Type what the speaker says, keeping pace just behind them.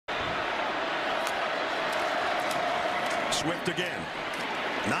Swift again.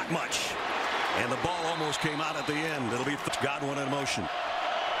 Not much. And the ball almost came out at the end. It'll be Godwin in motion.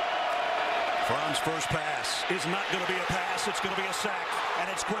 Fromm's first pass is not going to be a pass. It's going to be a sack. And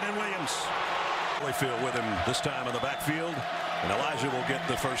it's Quentin Williams. Holyfield with him this time in the backfield. And Elijah will get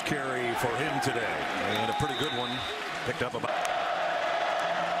the first carry for him today. And a pretty good one. Picked up about.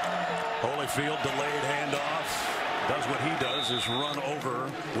 Holyfield delayed handoff. Does what he does is run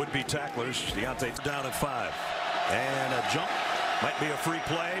over would-be tacklers. Deionte down at 5. And a jump. Might be a free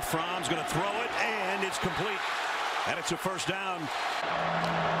play. Fromm's going to throw it, and it's complete. And it's a first down.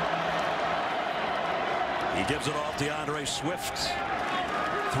 He gives it off Deionte Swift.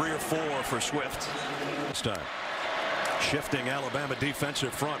 3 or 4 for Swift. This time. Shifting Alabama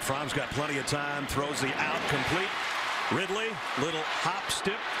defensive front. Fromm's got plenty of time. Throws the out complete. Ridley, little hop,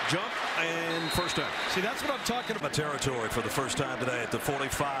 step, jump, and first down. See, that's what I'm talking about. Territory for the first time today at the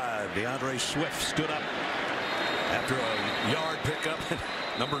 45. Deionte Swift stood up after a yard pickup.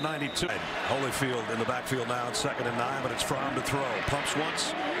 Number 92. Holyfield in the backfield now. It's 2nd and 9, but it's Fromm to throw. Pumps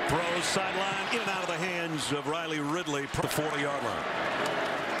once, throws sideline, in and out of the hands of Riley Ridley. The 40-yard line.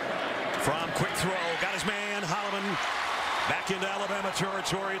 Fromm, quick throw, got his man, Holloman, back into Alabama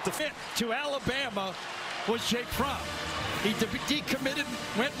territory at the fit to Alabama was Jake Fromm. He decommitted,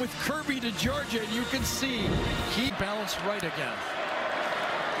 went with Kirby to Georgia, and you can see he balanced right again.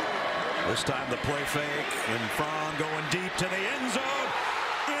 This time the play fake, and Fromm going deep to the end zone,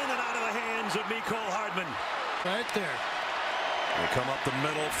 in and out of the hands of Mecole Hardman. Right there. They come up the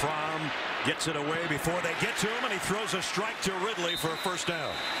middle. Fromm gets it away before they get to him, and he throws a strike to Ridley for a first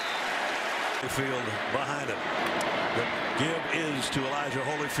down. Field behind it. The give is to Elijah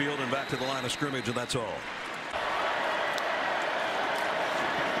Holyfield and back to the line of scrimmage, and that's all.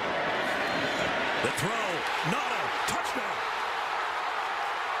 The throw, not a touchdown.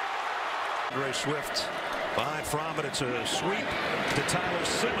 Deionte Swift behind Fromm, but it's a sweep to Tyler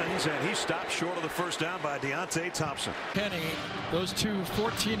Simmons, and he stopped short of the first down by Deionte Thompson. Kenny, those two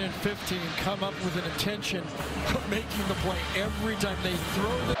 14 and 15 come up with an intention of making the play every time they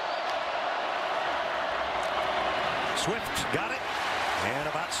throw the. Swift got it, and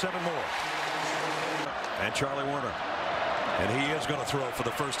about 7 more. And Charlie Warner. And he is going to throw for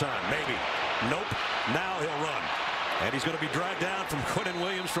the first time. Maybe. Nope. Now he'll run. And he's going to be dragged down from Quentin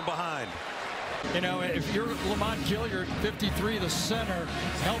Williams from behind. You know, if you're Lamont Gilliard, 53, the center,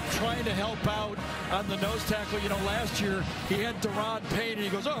 trying to help out on the nose tackle. You know, last year he had Deron Payne, and he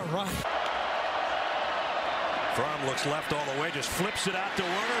goes, all right. Fromm looks left all the way, just flips it out to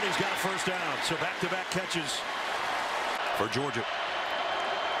Warner, and he's got a first down. So back-to-back catches for Georgia.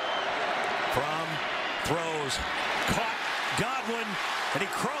 Fromm throws, caught Godwin, and he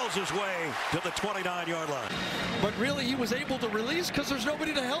crawls his way to the 29-yard line. But really, he was able to release because there's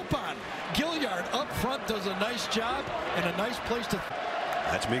nobody to help on. Gilliard up front does a nice job and a nice place to.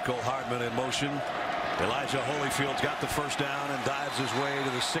 That's Mecole Hardman in motion. Elijah Holyfield's got the first down and dives his way to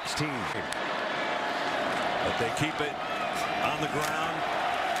the 16. But they keep it on the ground.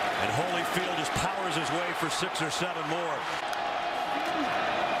 And Holyfield just powers his way for 6 or 7 more.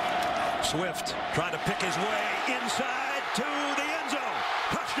 Swift trying to pick his way inside to the end zone.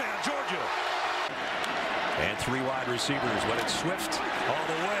 Touchdown, Georgia. And 3 wide receivers, but it's Swift all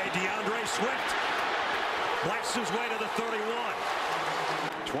the way. Deionte Swift blasts his way to the 31.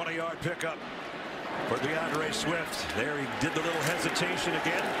 20-yard pickup for Deionte Swift. There he did the little hesitation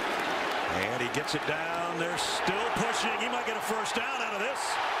again. And he gets it down. They're still pushing. He might get a first down out of this.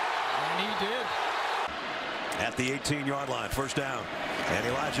 And he did. At the 18-yard line, first down. And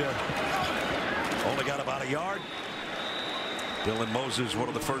Elijah only got about a yard. Dylan Moses, one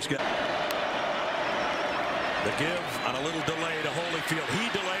of the first guys. The give on a little delay to Holyfield. He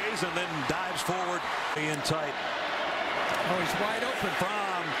delays and then dives forward in tight. Oh, he's wide open.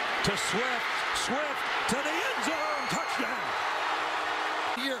 Fromm to Swift. Swift to the end zone. Touchdown.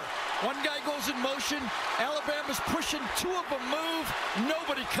 Here. One guy goes in motion. Alabama's pushing. 2 of them move.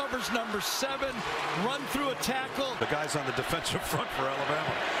 Nobody covers number 7. Run through a tackle. The guy's on the defensive front for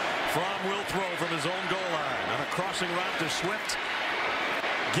Alabama. Fromm will throw from his own goal line. On a crossing route to Swift.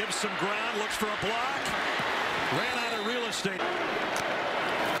 Gives some ground. Looks for a block. Ran out of real estate.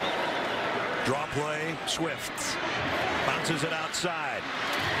 Draw play. Swift. Bounces it outside.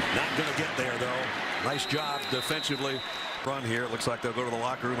 Not going to get there, though. Nice job defensively. Run here. It looks like they'll go to the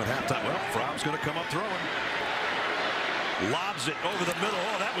locker room at halftime. Well, Fromm's going to come up throwing. Lobs it over the middle.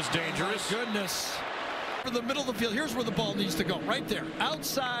 Oh, that was dangerous. Oh, my goodness. For the middle of the field. Here's where the ball needs to go. Right there.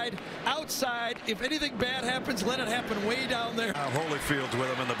 Outside. Outside. If anything bad happens, let it happen way down there. Holyfield's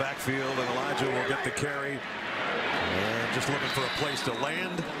with him in the backfield, and Elijah will get the carry. And just looking for a place to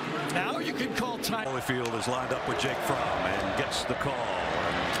land. Now you can call time. Holyfield is lined up with Jake Fromm and gets the call.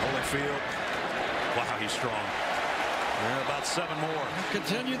 And Holyfield, wow, he's strong. And about 7 more.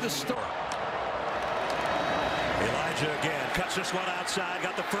 Continue the story. Elijah again cuts this one outside,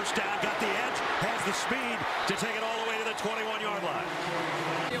 got the first down, got the edge, has the speed to take it all the way to the 21-yard line.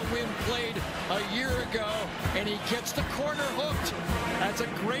 Win played a year ago, and he gets the corner hooked. That's a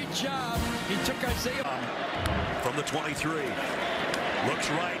great job. He took Isaiah from the 23. Looks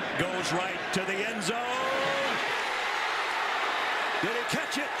right, goes right to the end zone. Did he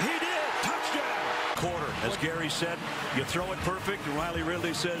catch it? He did. Touchdown. Quarter, as Gary said, you throw it perfect. And Riley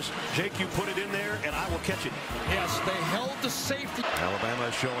Ridley says, Jake, you put it in there, and I will catch it. Yes, they held the safety. Alabama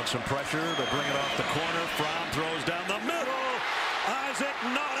is showing some pressure. They bring it off the corner. Fromm throws down the middle. Isaac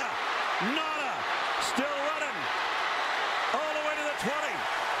Nada still running all the way to the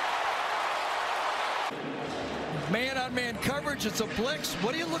 20. Man-on-man coverage. It's a blitz.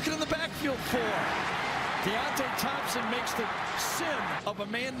 What are you looking in the backfield for? Deionte Thompson makes the sin of a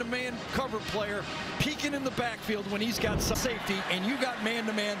man-to-man cover player peeking in the backfield when he's got some safety, and you got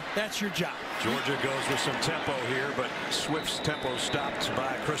man-to-man. That's your job. Georgia goes with some tempo here, but Swift's tempo stopped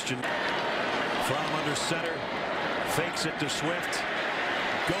by Christian. Fromm under center, fakes it to Swift,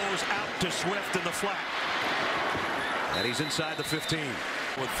 goes out to Swift in the flat, and he's inside the 15.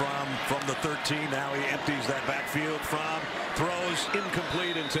 With Fromm from the 13, now he empties that backfield. Fromm throws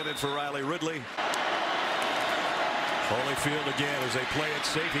incomplete, intended for Riley Ridley. Holyfield again as they play it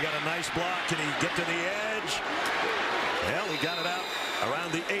safe. He got a nice block. Can he get to the edge? Well, he got it out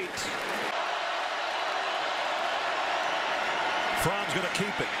around the 8. Fromm's going to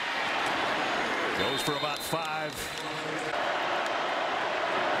keep it. Goes for about 5.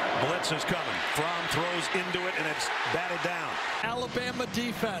 Blitz is coming. Fromm throws into it, and it's batted down. Alabama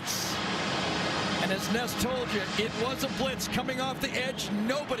defense. And as Ness told you, it was a blitz coming off the edge.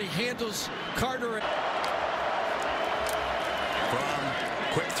 Nobody handles Carter. Fromm,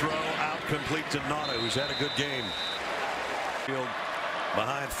 quick throw, out complete to Nada, who's had a good game. Field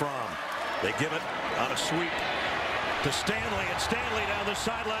behind Fromm. They give it on a sweep to Stanley, and Stanley down the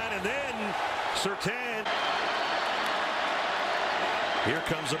sideline, and then Surtain. Here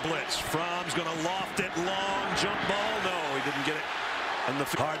comes a blitz. Fromm's going to loft it long. Jump ball. No, he didn't get it. And the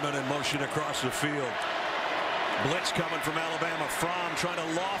Hardman in motion across the field. Blitz coming from Alabama. Fromm trying to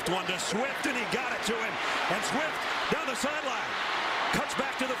loft one to Swift, and he got it to him. And Swift down the sideline. Cuts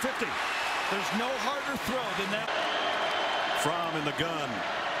back to the 50. There's no harder throw than that. Fromm in the gun.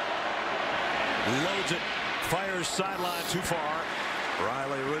 Loads it. Fires sideline too far.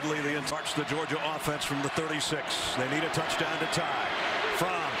 Riley Ridley, march the Georgia offense from the 36. They need a touchdown to tie.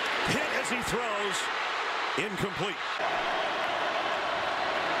 Fromm hit as he throws. Incomplete.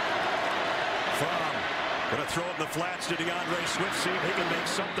 Fromm going to throw it in the flats to DeAndre Swift. See if he can make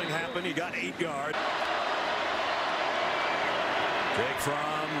something happen. He got 8 yards. Jake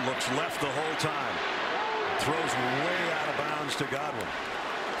Fromm looks left the whole time. Throws way out of bounds to Godwin.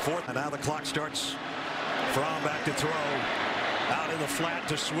 4th, and now the clock starts. Fromm back to throw. Out in the flat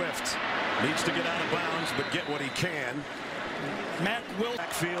to Swift. Needs to get out of bounds, but get what he can. Matt will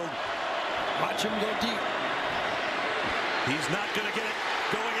backfield. Watch him go deep. He's not going to get it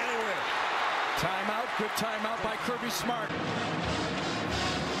going anywhere. Timeout. Good timeout by Kirby Smart.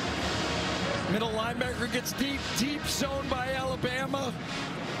 Middle linebacker gets deep. Deep zone by Alabama.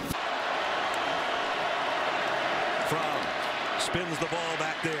 Fromm spins the ball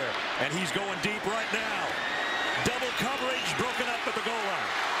back there, and he's going deep right now. Double coverage broken up at the goal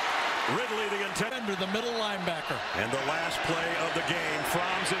line. Ridley, the intender, the middle linebacker. And the last play of the game.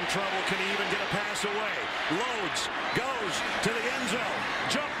 Fromm's in trouble. Can he even get a pass away? Loads, goes to the end zone.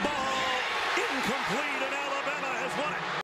 Jump ball.